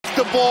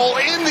the ball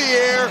in the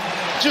air,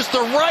 just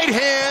the right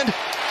hand,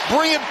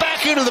 bring it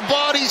back into the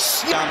body.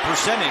 On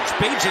percentage,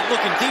 Bagent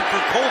looking deep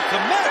for Cole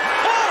Kmet.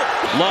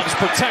 Love's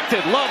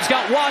protected. Love's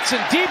got Watson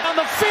deep on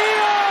the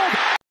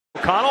field.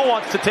 O'Connell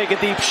wants to take a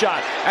deep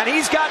shot, and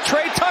he's got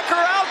Trey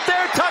Tucker out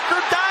there. Tucker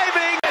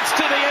diving. Gets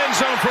to the end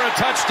zone for a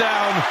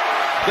touchdown.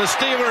 The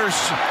Steelers.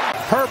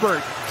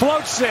 Herbert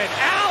floats it.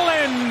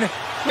 Allen.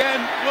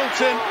 And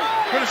Wilson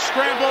going to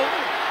scramble,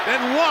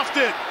 then waft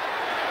it.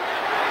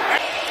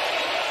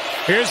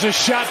 Here's a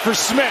shot for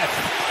Smith.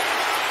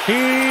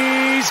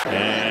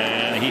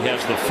 And he has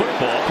the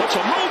football. Puts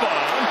a move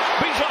on.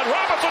 Bijan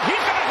Robinson.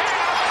 He's going to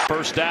have.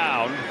 First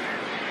down.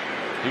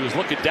 He was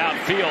looking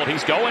downfield.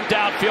 He's going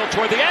downfield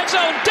toward the end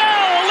zone.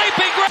 Down,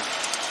 leaping.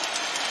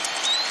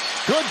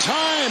 Good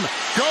time.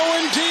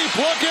 Going deep.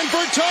 Looking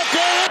for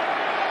Tucker.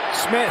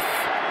 Smith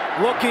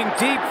looking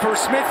deep for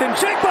Smith, and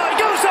Jigba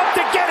goes up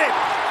to get it.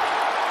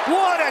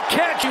 What a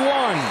catch. He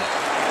won.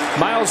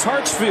 Miles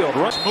Hartsfield.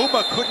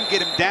 Muma couldn't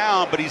get him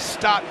down, but he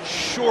stopped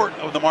short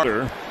of the mark.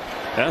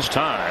 Has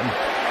time.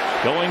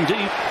 Going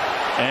deep.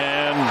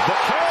 And the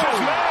catch is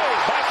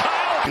made by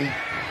Kyle.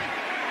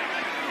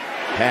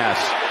 Pass.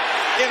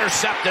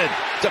 Intercepted,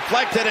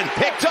 deflected, and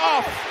picked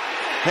off.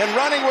 And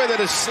running with it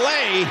is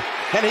Slay.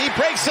 And he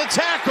breaks the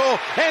tackle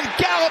and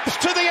gallops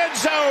to the end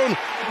zone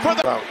for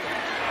the...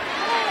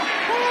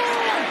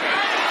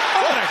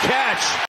 What a catch.